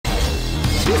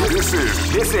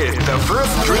This is the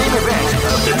first dream event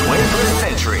of the 21st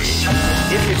century.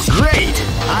 If it's great,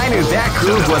 I knew that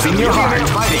groove was in your heart.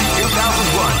 Fighting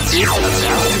 2001 is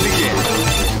about to begin.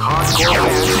 Hardcore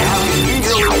fans have been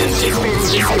eagerly anticipating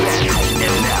this event,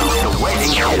 and now the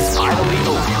waiting is finally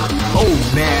over. Oh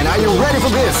man, are you ready for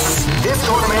this? This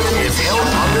tournament is held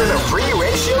under the free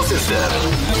ratio system.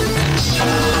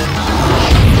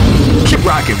 Keep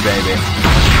rocking, baby.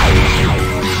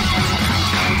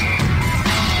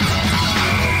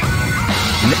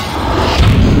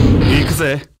 行く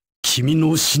ぜ。君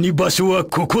の死に場所は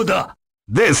ここだ。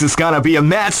This is gonna be a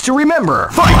match to remember.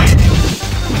 Fight!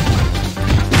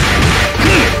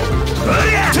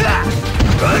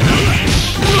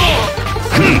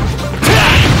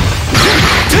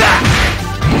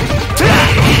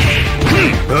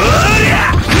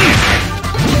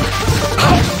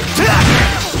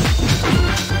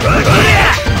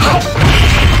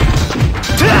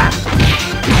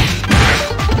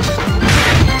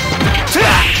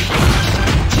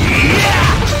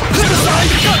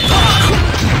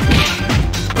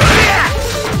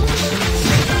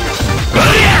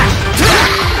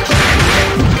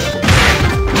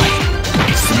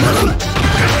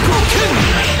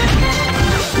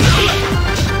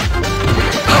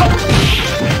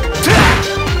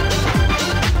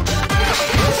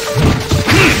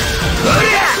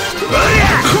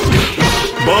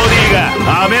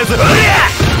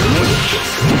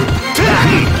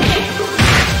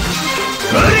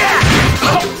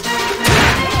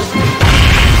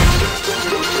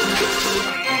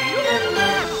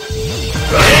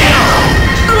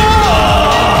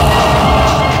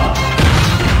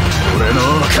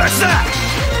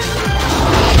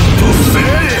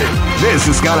 This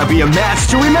is gonna be a match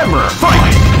to remember.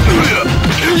 Fight!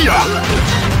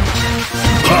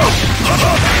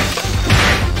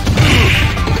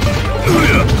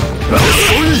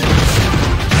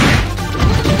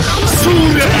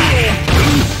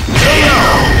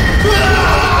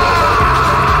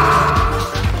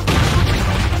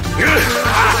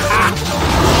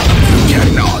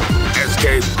 Cannot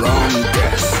escape from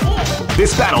death.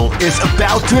 This battle is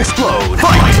about to explode.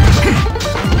 Fight!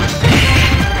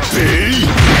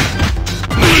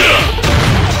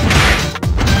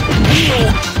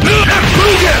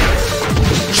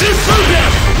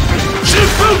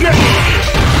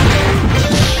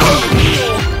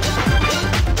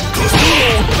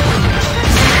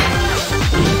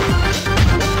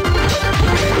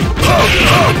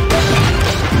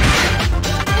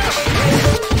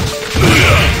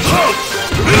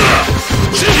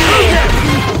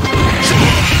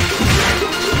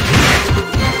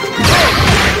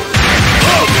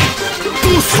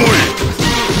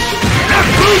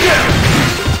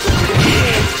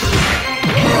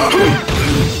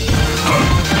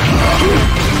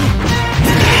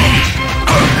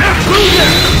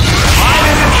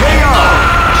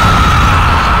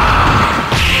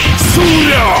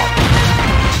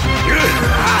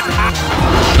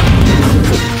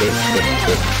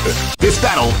 This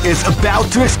battle is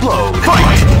about to explode.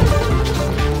 Fight!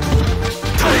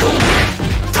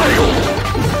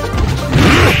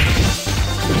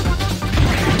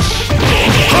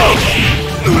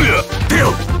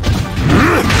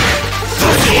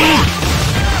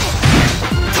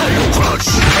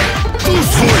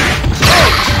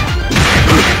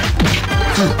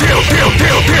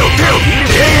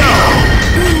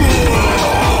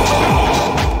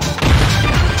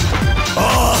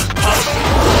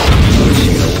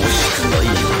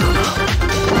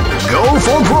 Go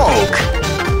for broke!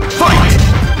 Fight!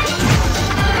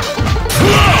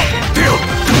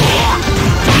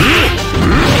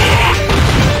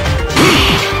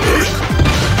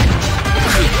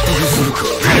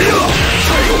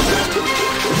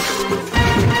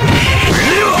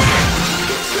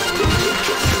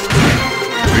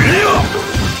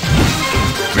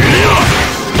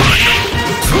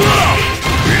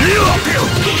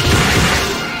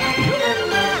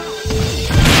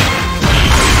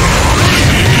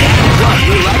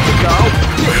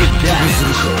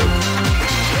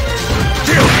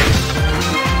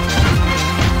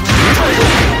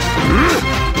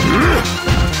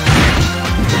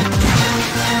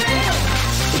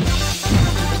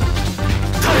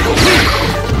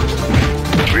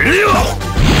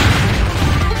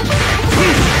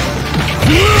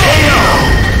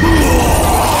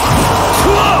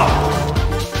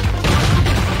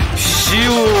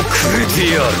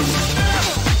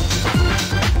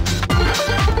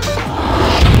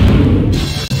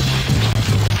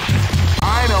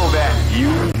 I know that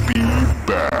you'll be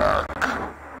back.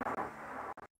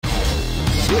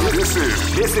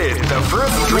 This is the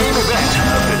first dream event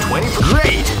of the 20th.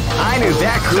 Great!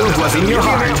 groove was in your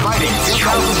heart. Fighting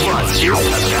 2001 is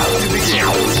about to begin.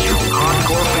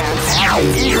 Hardcore fans have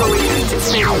eagerly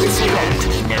anticipated this event.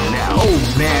 And now,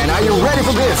 oh man, are you ready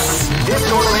for this? This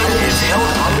tournament is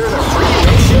held under the free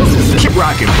ratio system. Keep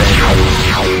rocking, baby.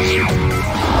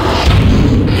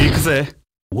 行くぜ。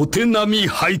お手並み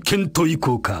拝見とい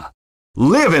こうか。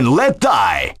Live and let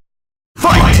die.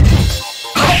 Fight!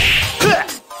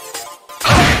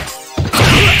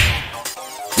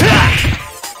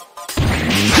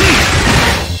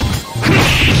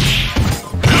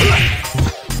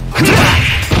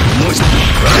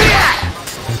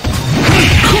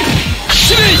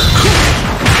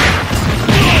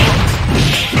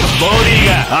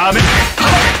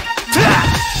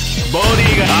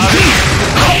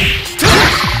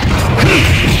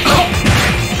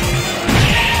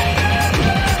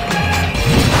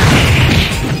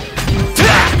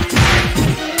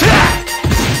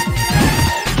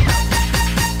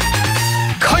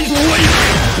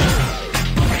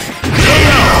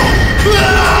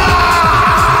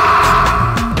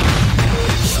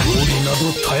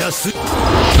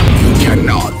 You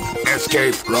cannot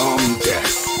escape from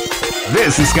death.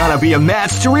 This is gonna be a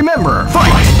match to remember.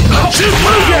 Fight!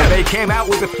 Wow, they came out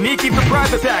with a sneaky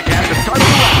surprise attack at the start of the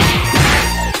round.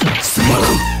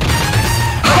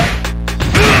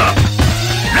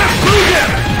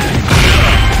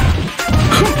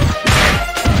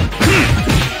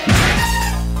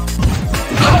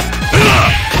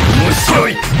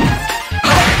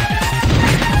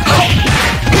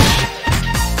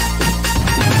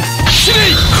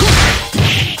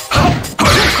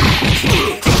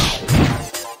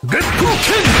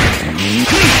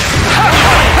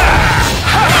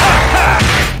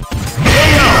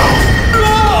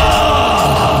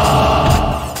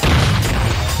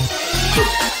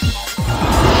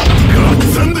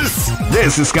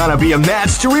 This is gonna be a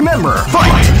match to remember.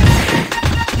 Fight!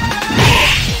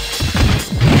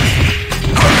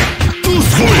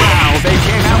 Wow, they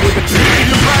came out with a sneaky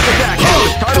surprise attack at the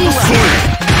start of the round.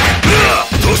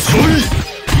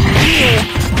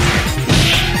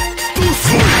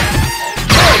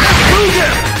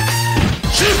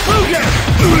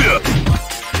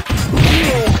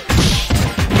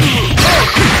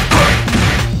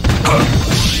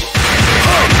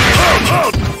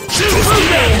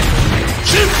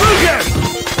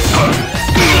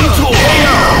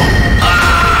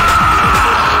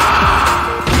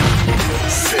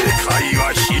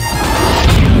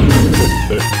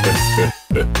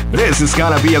 This is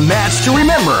gonna be a match to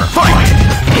remember. Fight!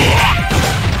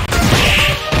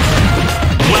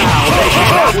 Wow, they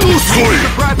came out with a sneaky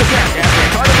surprise attack at the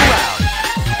start of the round.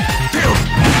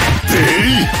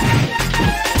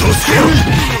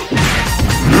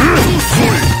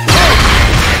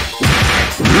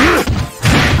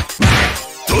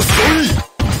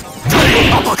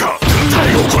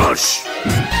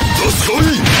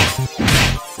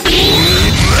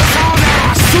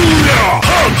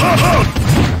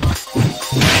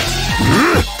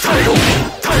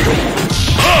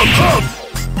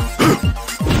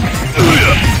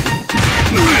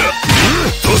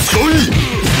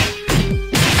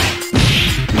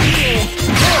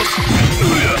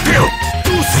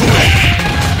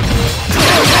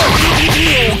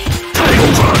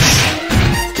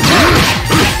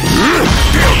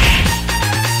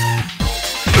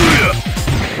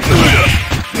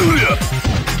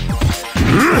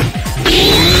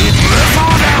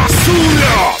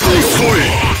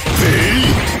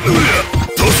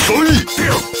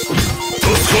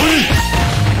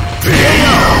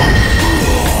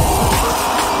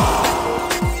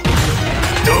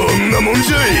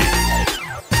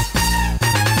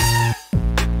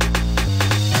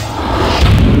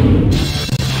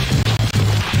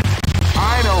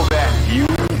 I know that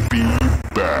you'll be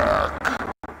back.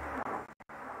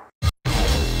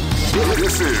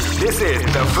 This is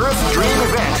the first dream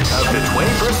event of the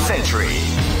 21st century.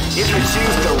 If you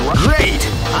choose the great,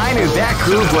 I knew that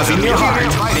groove was in your heart.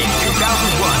 Fighting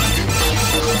 2001.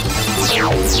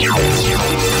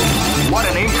 What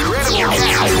an incredible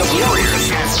cast of warriors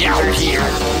has gathered here.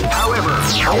 However,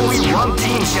 only one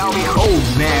team shall be. Oh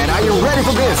man, are you ready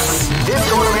for this? This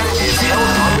tournament is held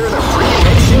under the free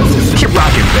ratio system. Keep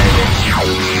rocking, baby.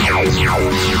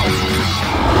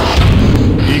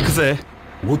 行くぜ。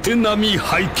お手並み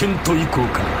拝見といこう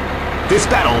か。This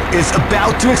battle is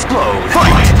about to explode.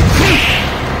 Fight!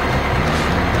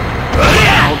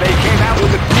 Wow, they came out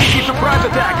with a sneaky surprise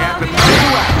attack at the start of the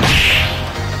round.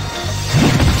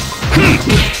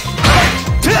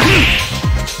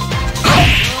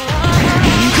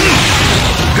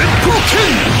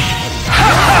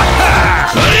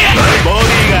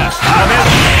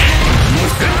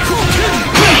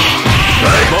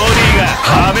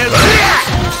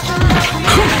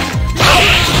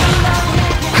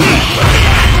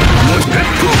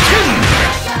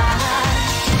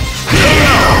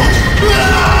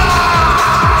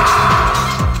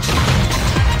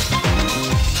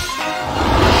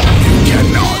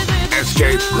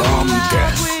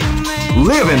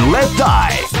 Live and let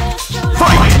die.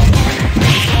 Fight!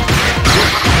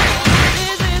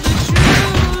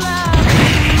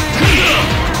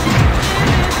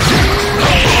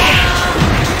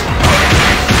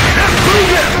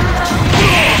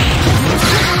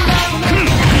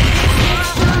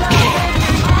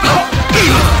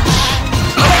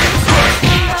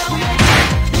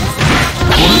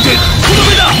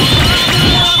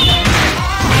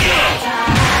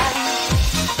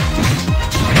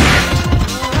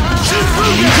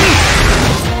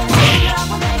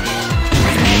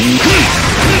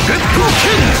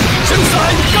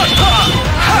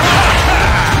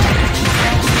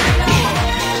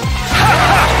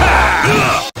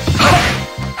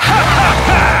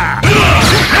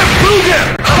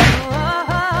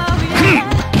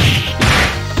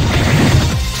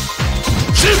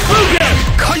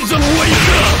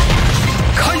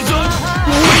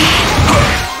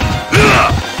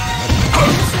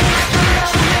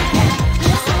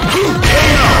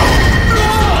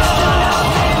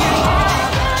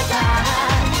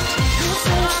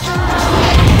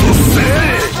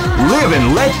 Live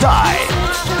and let die.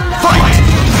 Fight!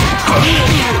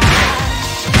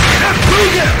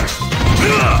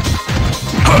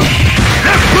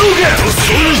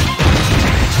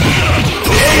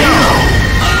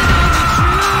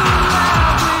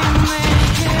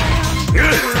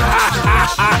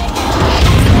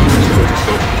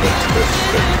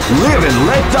 Live and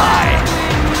let die.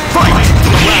 Fight!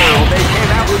 Wow, they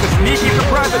came out with a sneaky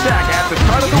surprise attack at the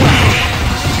start of the round.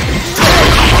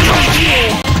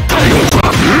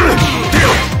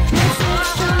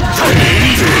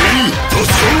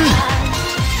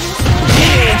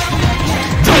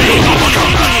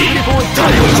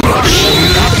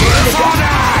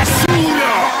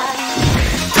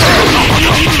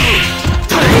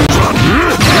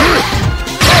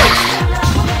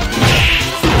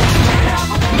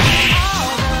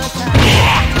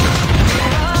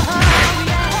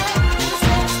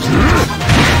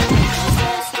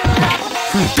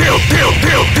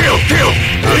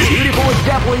 Beautiful is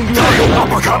definitely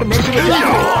beyond the combination of that.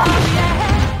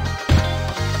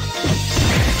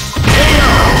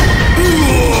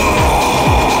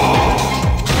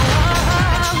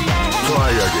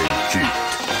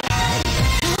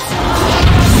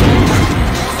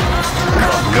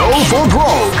 Go for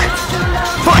broke.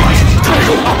 Fight!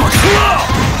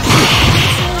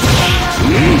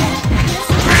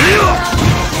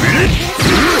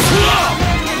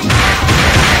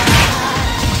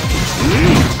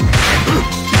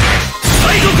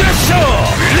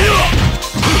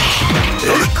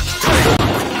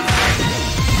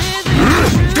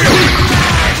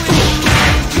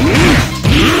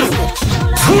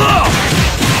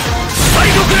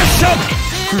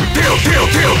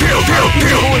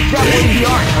 The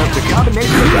art of the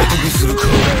combination of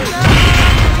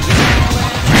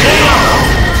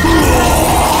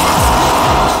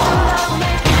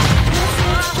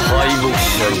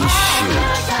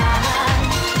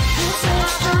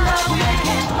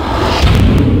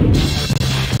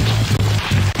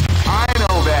I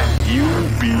know that you'll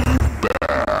be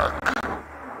back.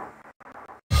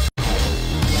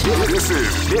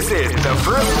 This is the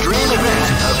first dream event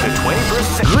of the 21st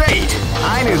century. Great!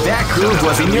 I knew that groove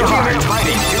was in your heart.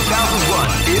 Fighting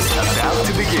 2001 is about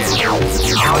to begin.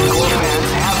 Hardcore fans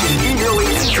have been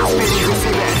eagerly anticipating this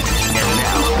event, and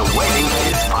now the waiting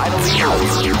is finally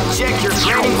over. Check your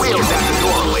training wheels at the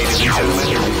door, ladies and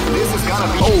gentlemen. This is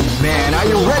gonna be... Oh man, are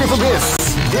you ready for this?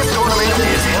 This tournament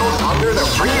is held under the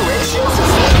free ratio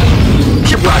system.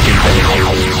 Keep rocking,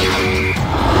 baby.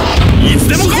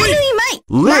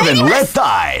 Live and let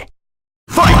die.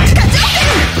 Fight!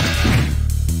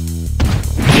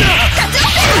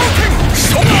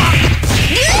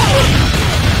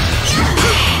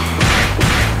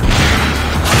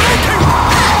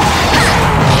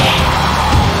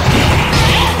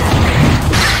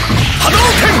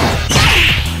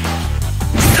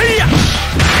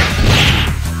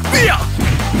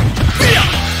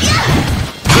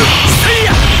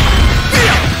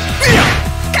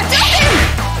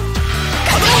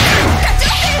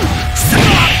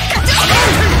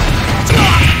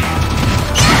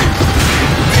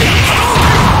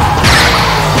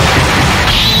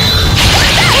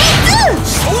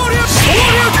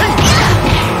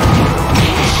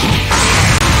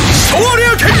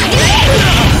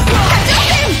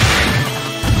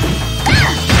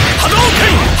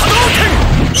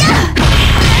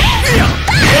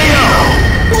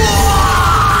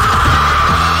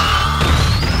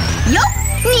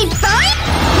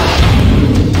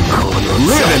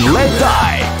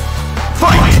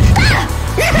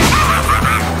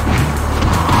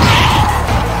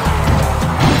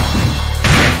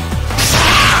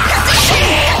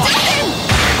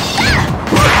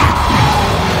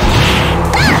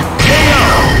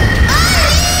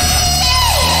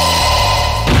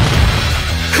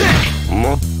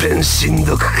 しん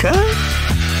どくか。い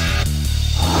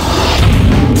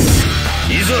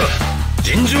ざ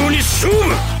尋常に勝負。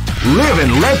 Live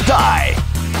and let die.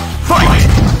 Fight!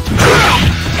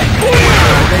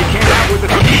 They came out with a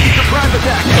sneaky surprise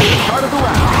attack at the start of the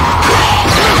round.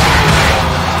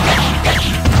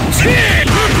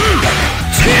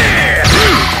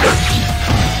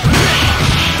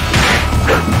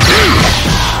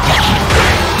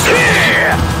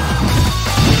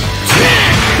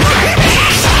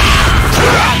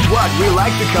 That's what we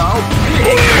like to call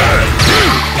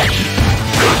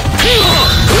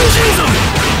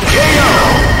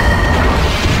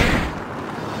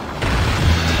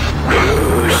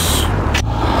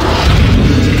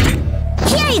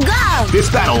Here you go! This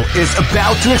battle is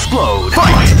about to explode.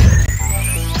 Fight!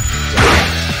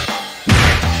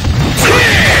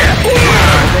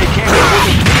 They came out with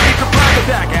a sneaky surprise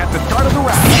attack at the start of the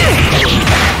round.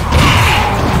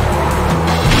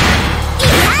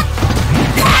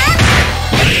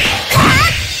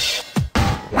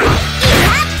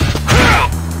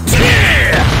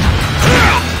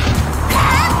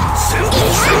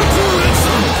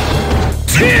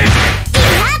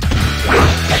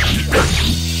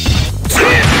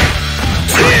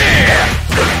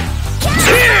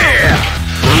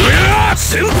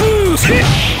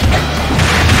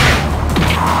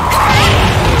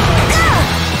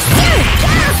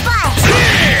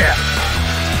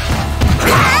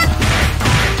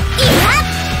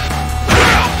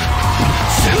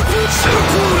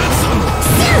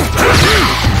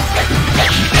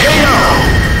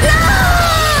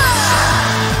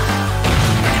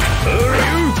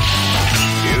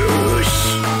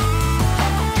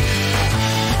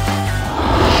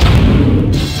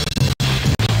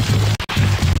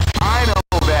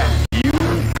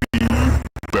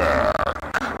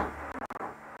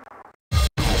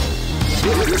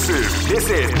 This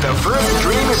is the first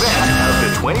dream event of the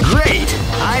 20. Great!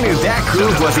 I knew that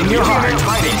groove was in your heart.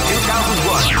 Fighting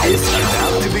 2001 is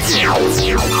about to begin.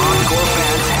 Hardcore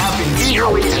fans have been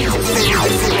eagerly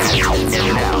anticipating this event,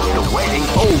 and now the waiting.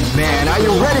 Oh man, are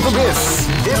you ready for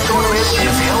this? This tournament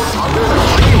is held under the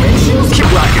free ratios. Keep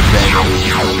rocking, baby.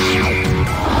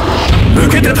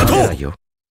 受けて立とう。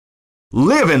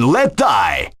 Live and let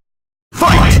die.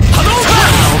 Fight!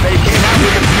 They came out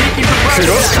with a sneaky surprise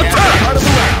attack at the start of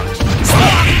the round.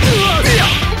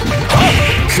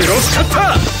 クロスカッタ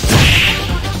ー。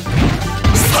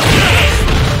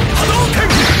波動拳。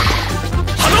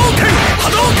波動拳。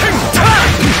波動拳。ター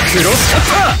ン。クロスカッ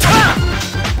ター。ターン。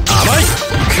甘い。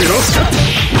クロスカッター。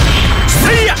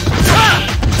セリア。ターン。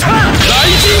ターン。ラ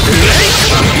イジングレイ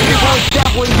ク。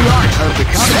 Definitely the art of the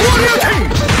combat.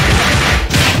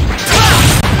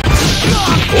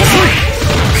 遅い。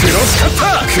クロスカッタ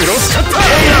ー。クロスカッター。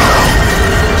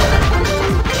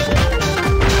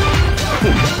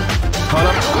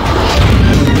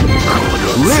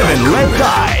Live and let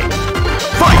die.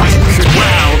 Fight!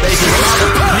 Wow, they can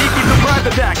sneaky surprise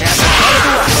attack at the start of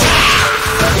the round.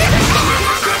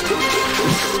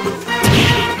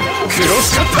 クロス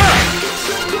カッター。クロ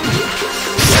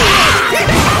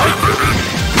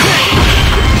ス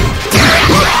カ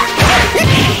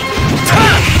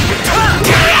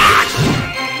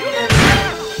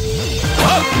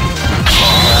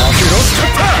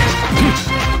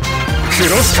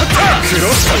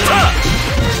ッ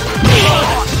ター。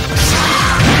ク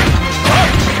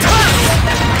ロスカッター。クロスカッター。クロスカッター。クロ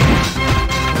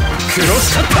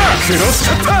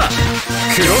スカッ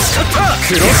ター。クロスカ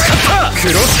ッター。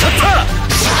クロスカッター。クロスカッター。クロスカッター。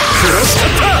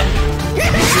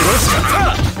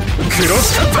クロス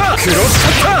カッター。クロスカッター。クロスカッ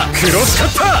ター。クロスカッター。クロスカ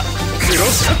ッター。ク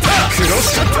ロスカ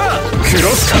ッター。クロ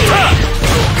スカッター。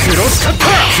クロスカッタ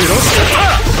ー。クロスカッタ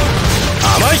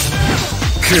ー。甘い。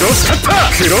クロスカッタ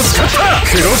ー。クロスカッター。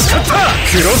クロスカッター。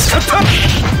クロスカッター。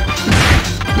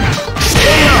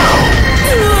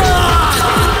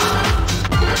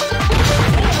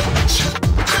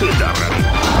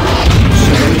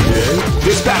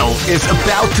This battle is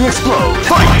about to explode.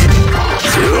 Fight!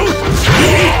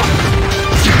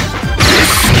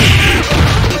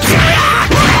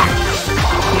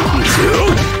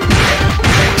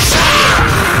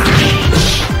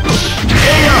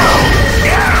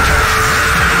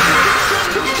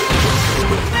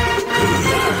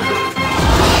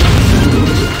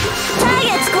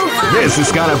 This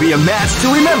is gonna be a match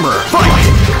to remember. Fight!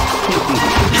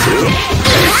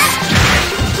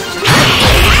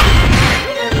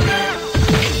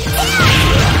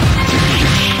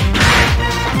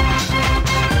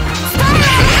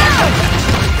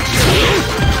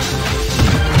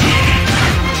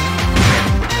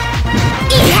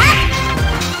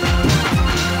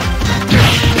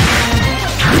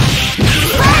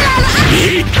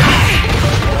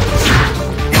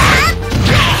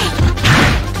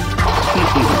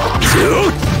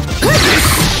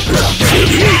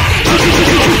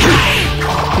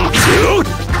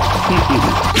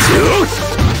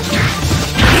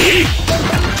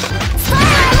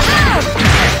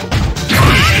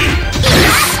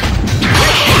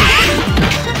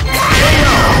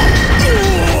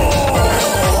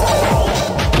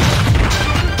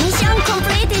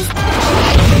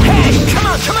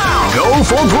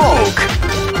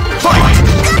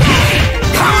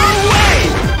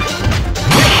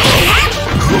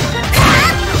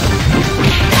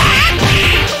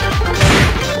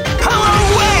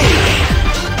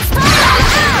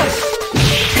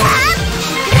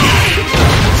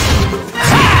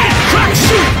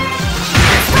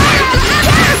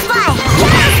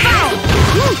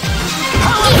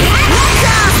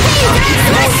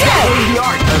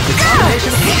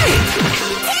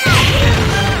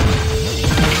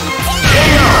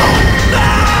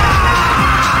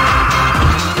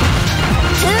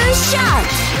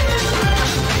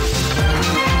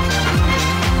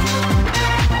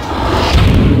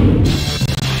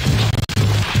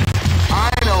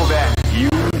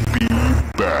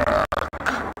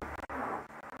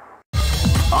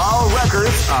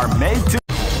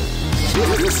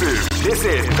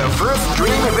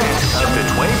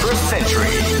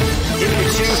 century. If you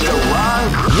choose the wrong,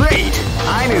 great!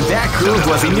 I knew that groove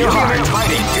was in your heart.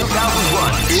 Fighting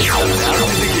 2001 is about to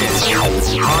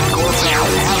begin. Hardcore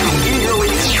fans have been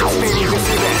eagerly anticipating this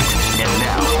event, and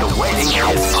now the waiting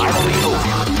is finally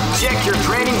over. Check your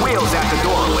training wheels at the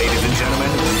door, ladies and gentlemen.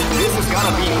 This is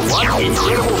gonna be one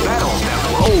incredible battle that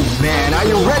will... Oh man, are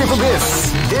you ready for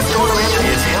this? This tournament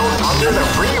is held under the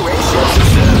free ratio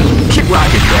system. Keep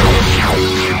rocking, baby.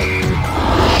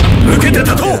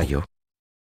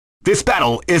 This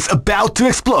battle is about to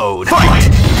explode. Fight!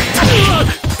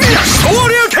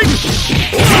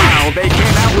 Wow, they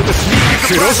came out with a sneaky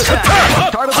surprise attack.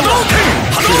 Start of the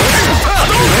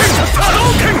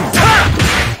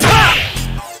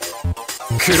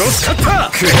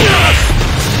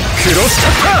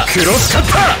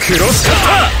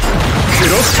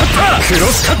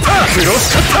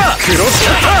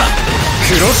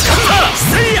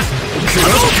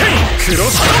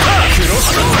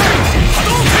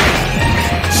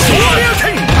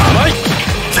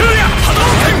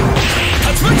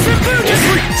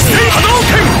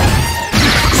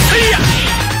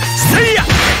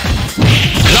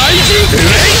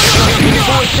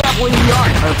Dabbling the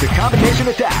art of the combination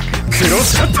attack.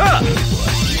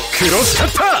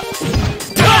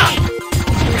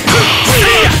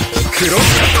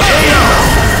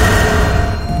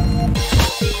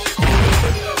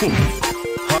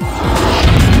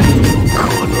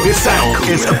 This battle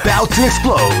is about to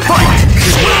explode. Fight!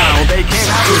 Wow, they came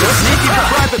out with a sneaky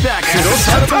surprise attack at the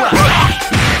start of the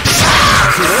round.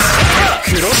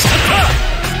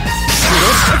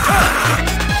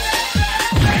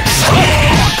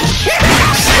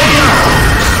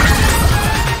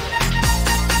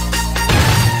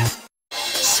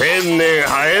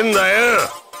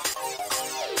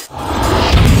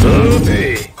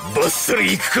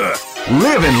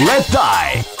 Live and let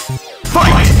die.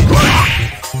 Fight!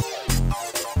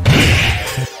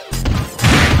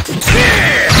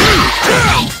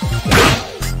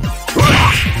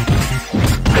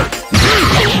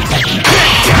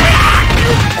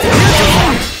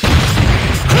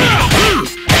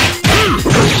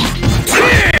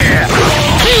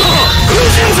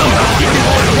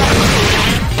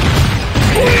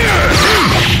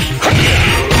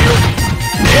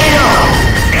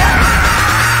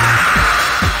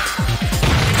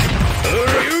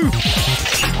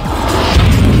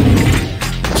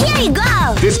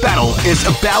 This battle is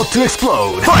about to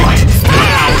explode. Fight!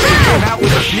 Wow, they came out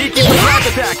with a sneaky surprise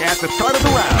attack at the start of the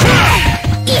round.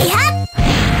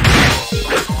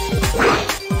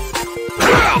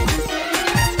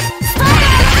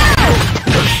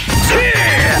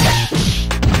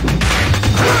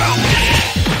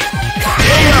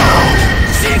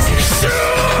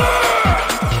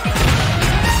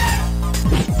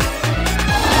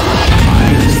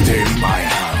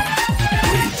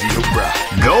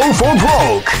 Go for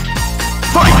broke!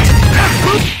 Fight!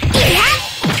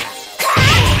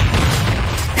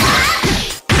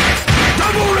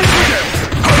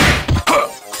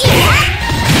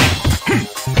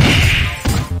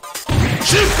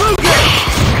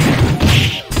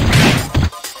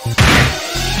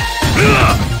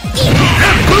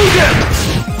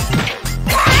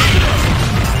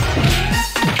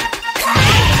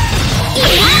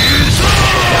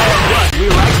 We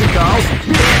like to call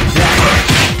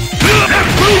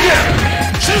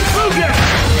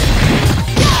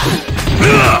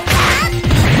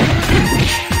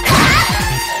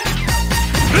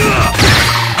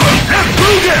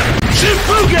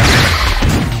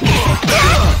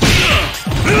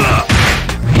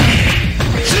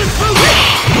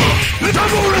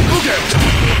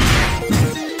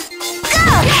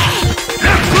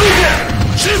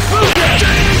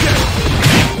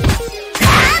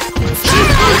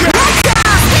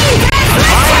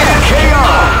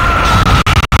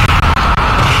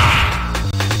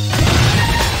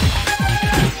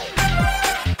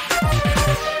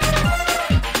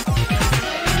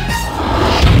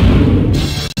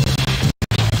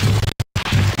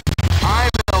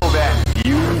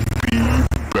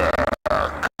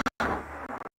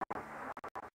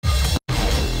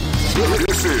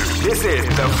This is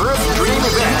the first dream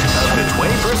event of the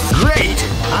 21st. Great!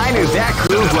 I knew that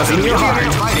groove was in your heart.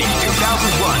 Fighting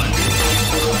 2001.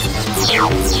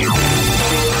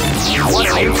 What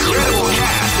an incredible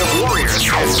cast of warriors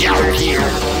has gathered here.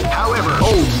 However,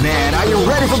 oh man, are you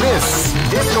ready for this?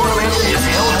 This tournament is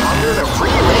held under the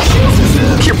free ratio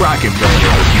system. Keep rocking,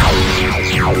 baby.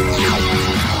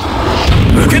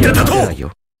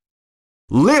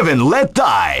 Live and let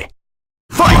die.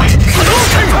 Fight!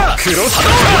 Wow,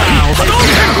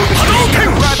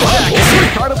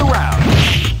 start of the round.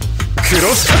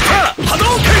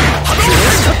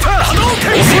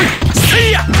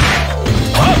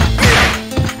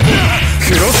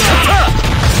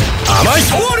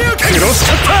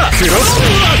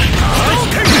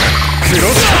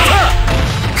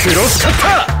 スカッ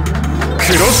パ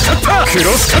クロスカッパク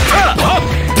ロスカッパ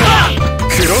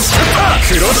クロスカッパ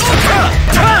クロスカッ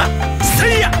パ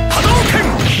せいや波動拳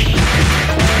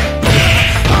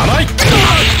甘い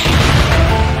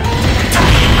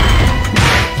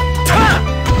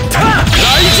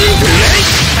ライジングレイ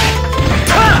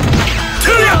ト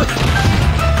ゥヤク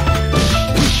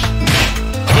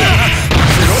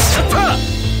ロスカッパ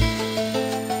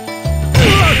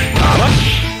甘い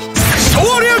昇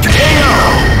竜拳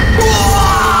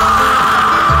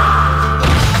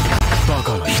バ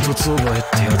カな一つ覚えっ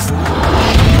てやつ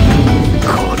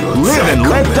Live and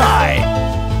let die.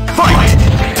 Fight!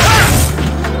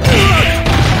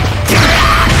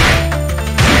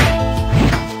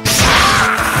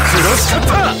 Cross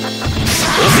kappa!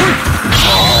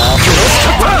 Cross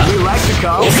kappa! We like to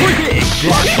call big.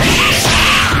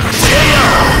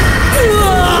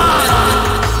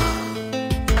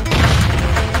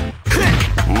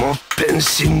 もっぺん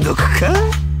しんどくか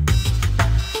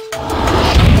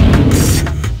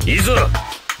いざ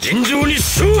尋常に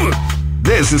勝負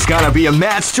This is gonna be a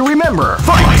match to remember.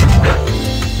 Fight!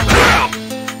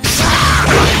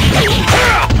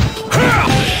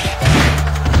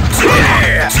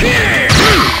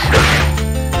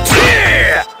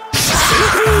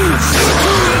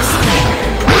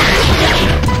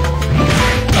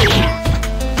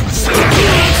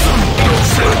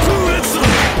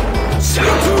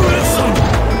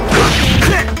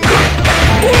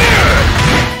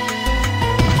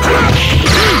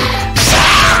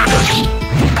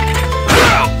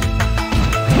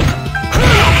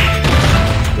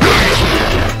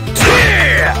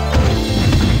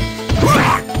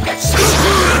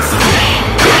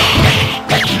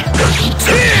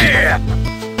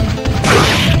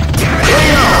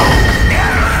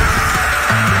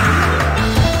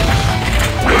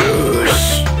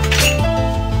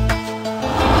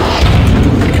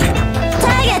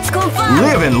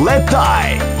 Live and let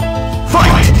die.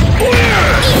 Fight!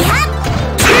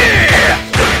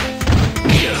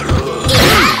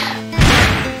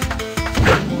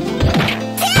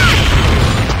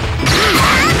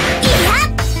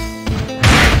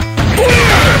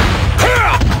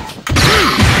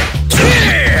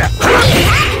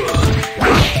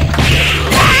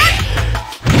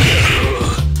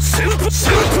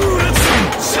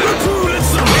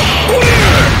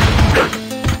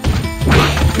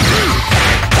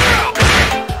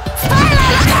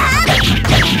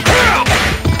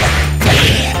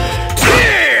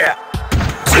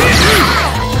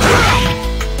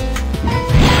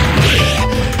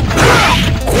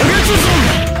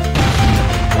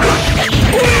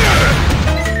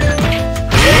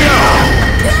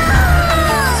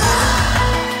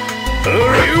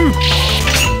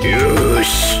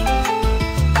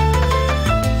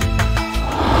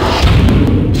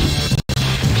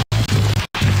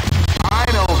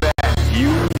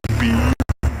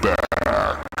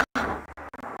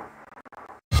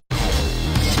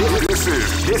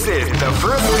 This is the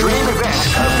first dream event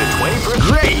of the 21st.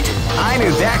 Great! I knew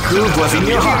that groove was in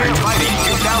your heart. Fighting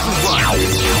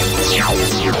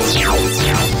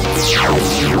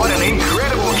 2001. What an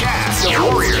incredible cast of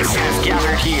warriors has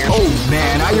gathered here. Oh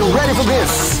man, are you ready for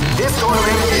this? This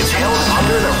tournament is held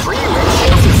under the free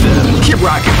ratio system. Keep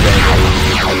rocking, baby.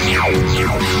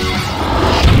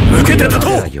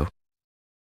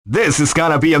 This is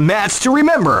gonna be a match to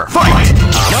remember. Fight!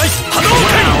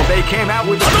 Wow, they came out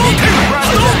with the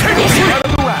Hadouken out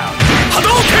of the round.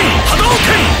 Hadouken!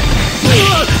 Hadouken!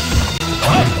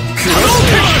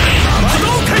 Hadouken!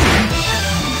 Hadouken!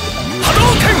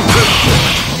 Hadouken!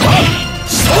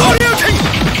 Shoryuken!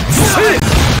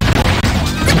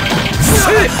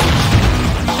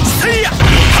 Seiya!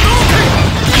 Hadouken!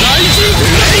 Raijin!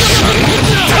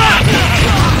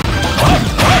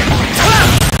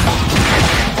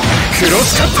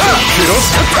 Cross kappa! Cross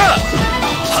kappa!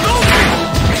 Hadouken!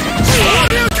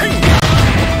 Shoryuken!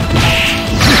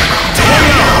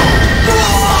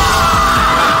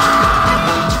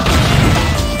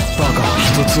 バカは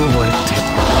一つ覚えって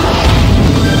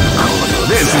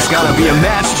This is gonna be a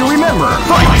match to remember.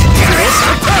 Fight! Cross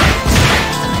kappa!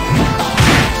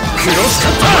 Cross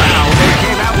kappa! Wow, they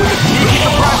came out with a sneaky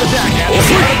surprise attack at the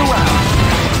start of the round.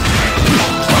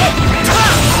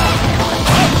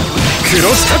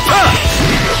 Cross kappa!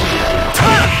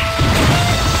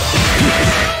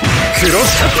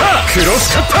 Cross kappa! Cross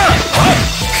kappa!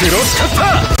 Cross kappa!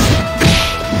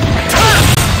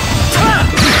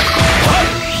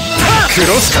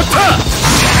 Cross kappa!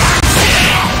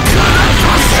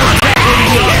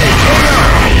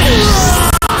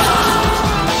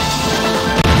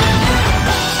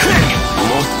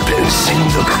 もっぺんしん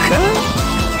どくか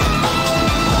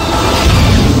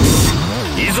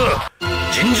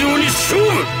尋常に勝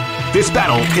負。 This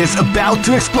battle is about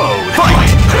to explode. Fight!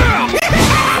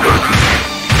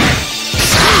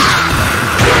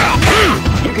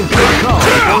 You can feel the calm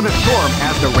before the storm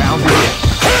as the round begins.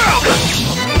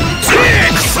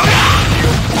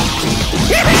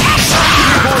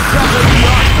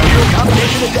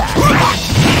 Combination attack.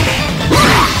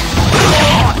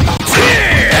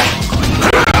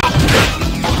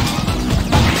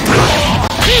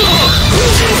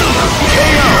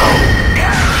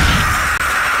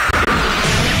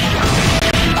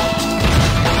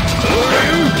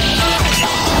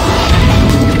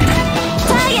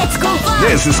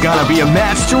 This is gonna be a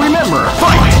match to remember.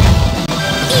 Fight!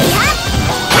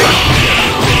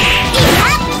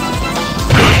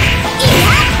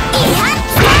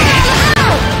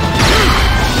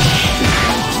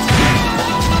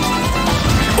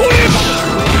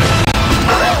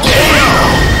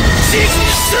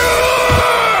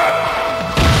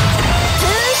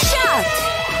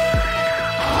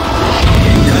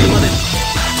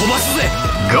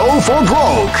 Go for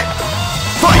broke.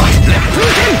 Fight!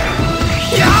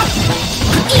 Yeah!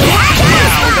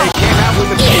 Now they came out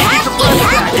with a big surprise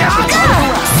attack after turning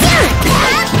around.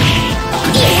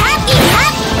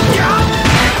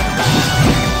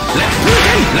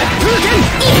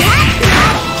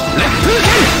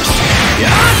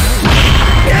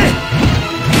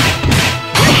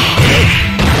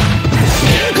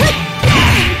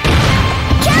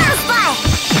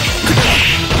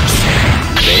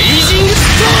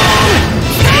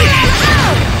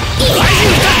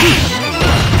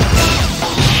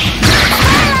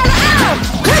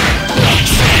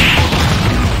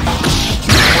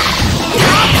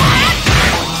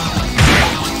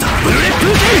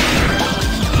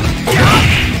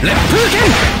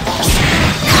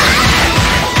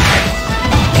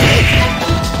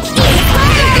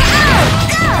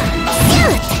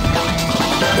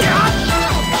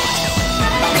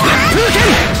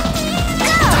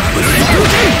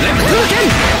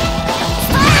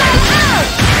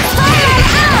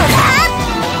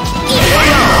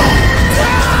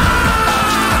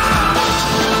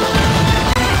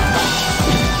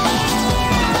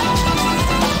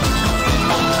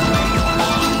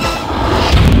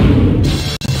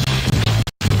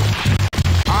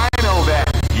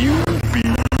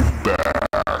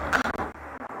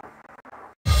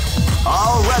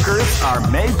 Are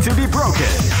made to be broken.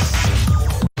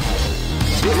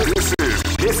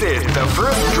 This is the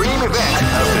first dream event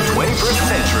of the 21st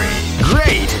century.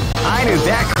 Great! I knew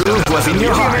that groove was in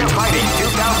your heart. Fighting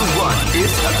 2001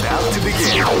 is about to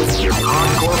begin.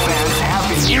 Hardcore fans have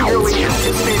been eagerly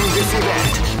anticipating this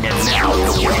event, and now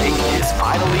the waiting is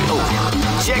finally over.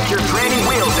 Check your training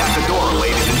wheels at the door,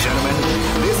 ladies and gentlemen.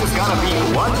 This is gonna be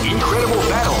one incredible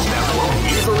battle that won't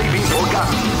easily be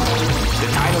forgotten. The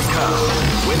time has come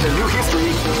when the new history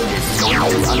is going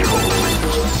to unfold.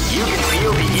 You can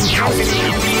feel the intensity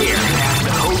in the air as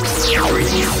the hopes,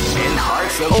 dreams, and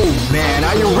hearts of... Oh man,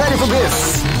 are you ready for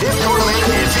this? This tournament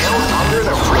is held under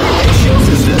the free ratio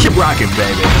system. Keep rocking,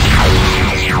 baby.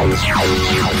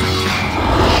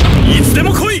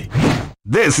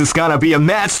 This is gonna be a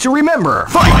match to remember.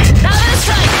 Fight! Double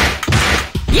strike!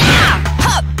 Yeah!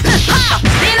 Hop! Ha!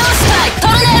 Middle strike!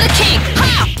 Tornado kick!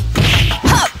 Ha!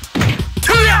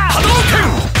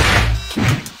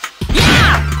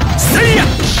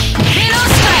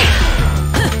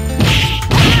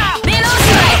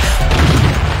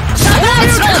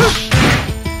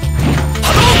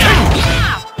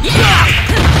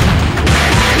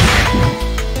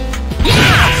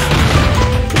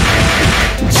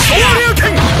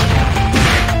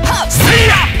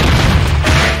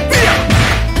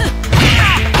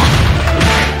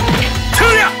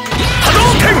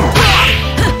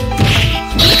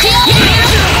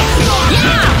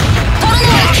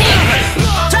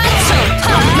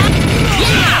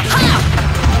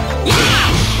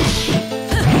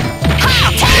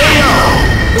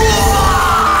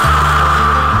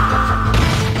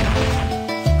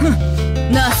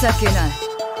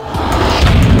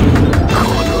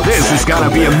 This is gonna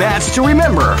be a match to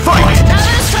remember. Fight!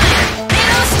 Double strike!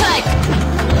 Middle strike!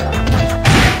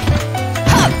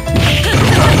 Hop!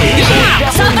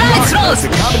 Yeah! Surprise throws! The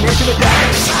combination attack.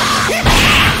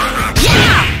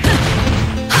 Yeah!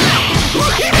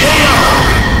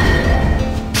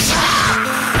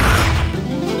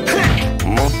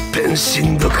 もっぺんし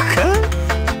んどくか。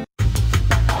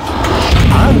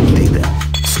アンディだ。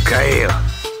使えよ。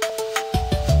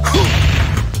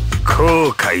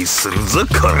後悔するぞ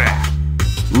こら。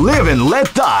 Live and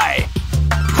let die.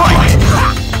 Fight!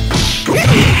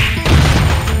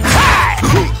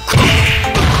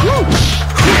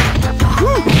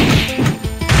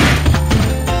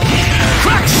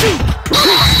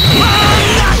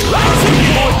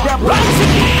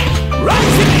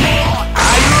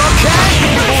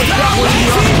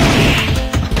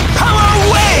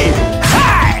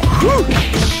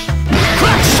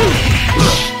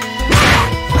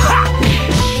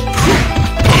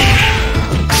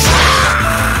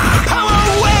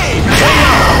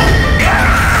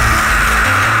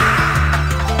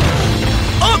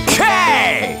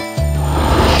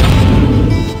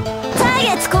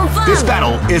 This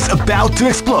battle is about to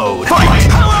explode. Fight!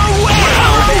 Power wave!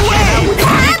 They came out with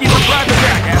a sneaky surprise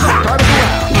attack at the start of the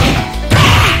round.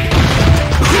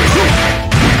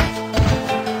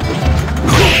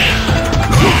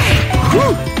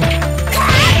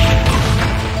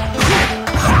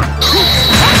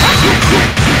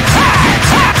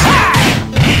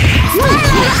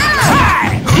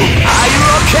 Are you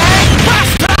okay?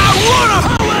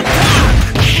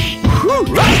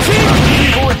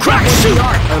 Crash the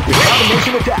art of the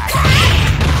combination attack.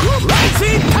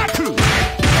 Rising Taku.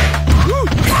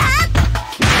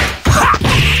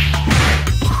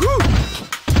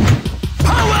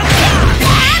 Power.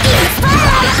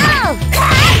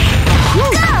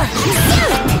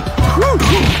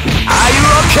 Are you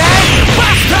okay?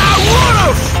 Master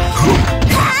Wolf.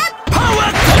 Power.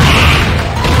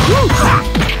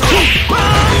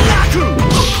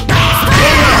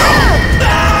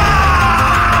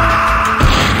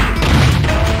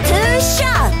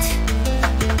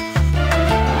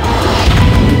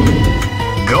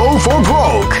 Go for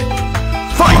broke.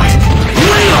 Fight!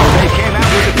 They came out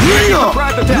with a sneaky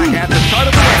surprise attack at the start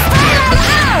of the round.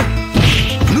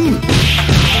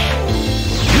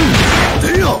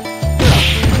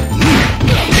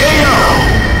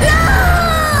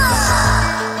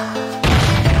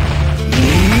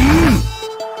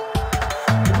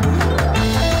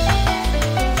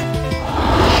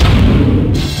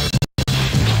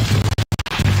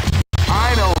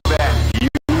 I know that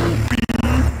you'll be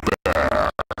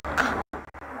back.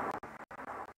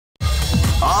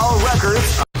 All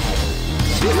records.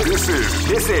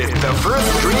 This is the first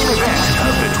dream event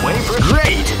of the 21st.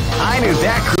 Great! I knew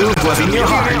that groove was in your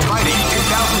heart. Fighting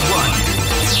 2001.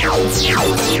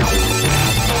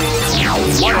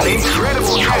 What an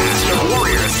incredible cast of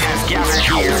warriors has gathered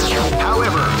here.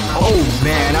 However, Oh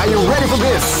man, are you ready for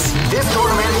this? this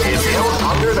tournament is held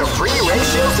under the free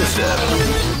ratio system.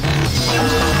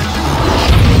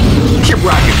 Keep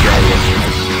rocking, Guardian.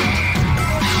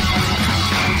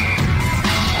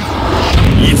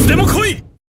 いつでも来い。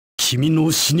君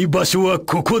の死に場所は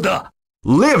ここだ。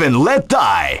 Live and let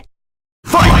die.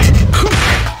 Fight!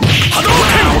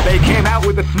 Wow, they came out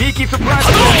with a sneaky surprise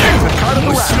attack at the start of the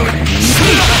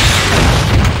round.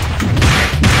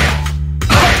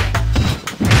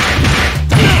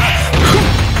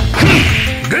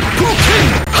 Get broken!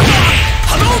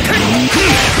 Hadouken!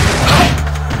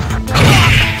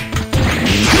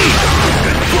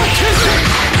 Get broken!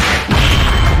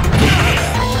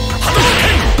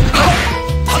 Hadouken!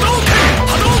 Hadouken!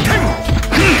 Hadouken!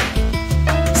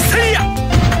 Seiya!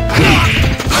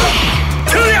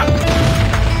 Tuya!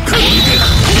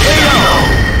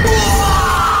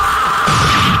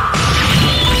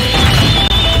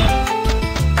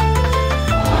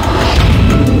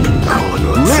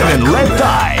 Live and let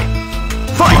die.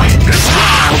 Fight!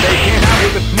 Wow, they came out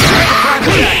with a sneaky surprise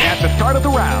attack at the start of the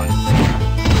round.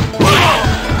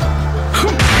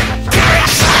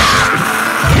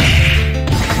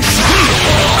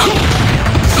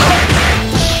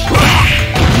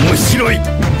 面白い。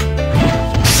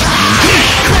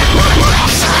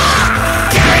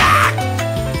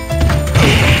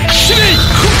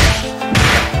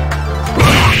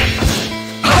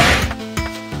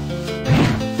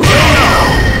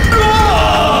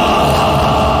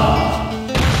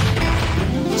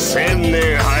千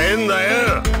年早えんだ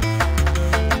よ。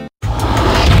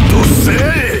どう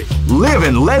せ。 Live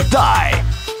and let die.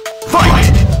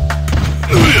 Fight!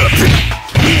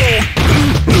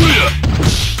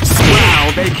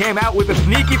 Wow, they came out with a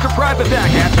sneaky surprise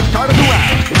attack at the start of the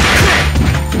round.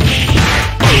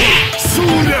 そう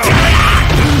だ。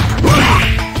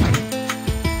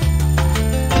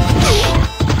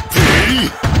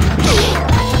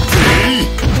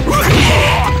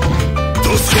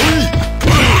どすこい。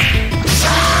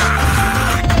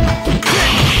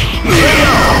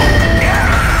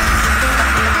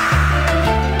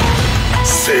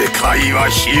世界は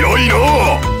広いの。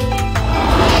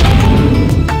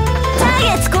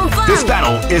 This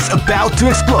battle is about to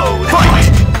explode. Fight!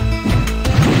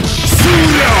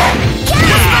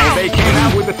 Wow, they came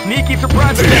out with a sneaky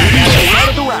surprise attack at the start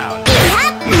of the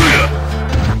round.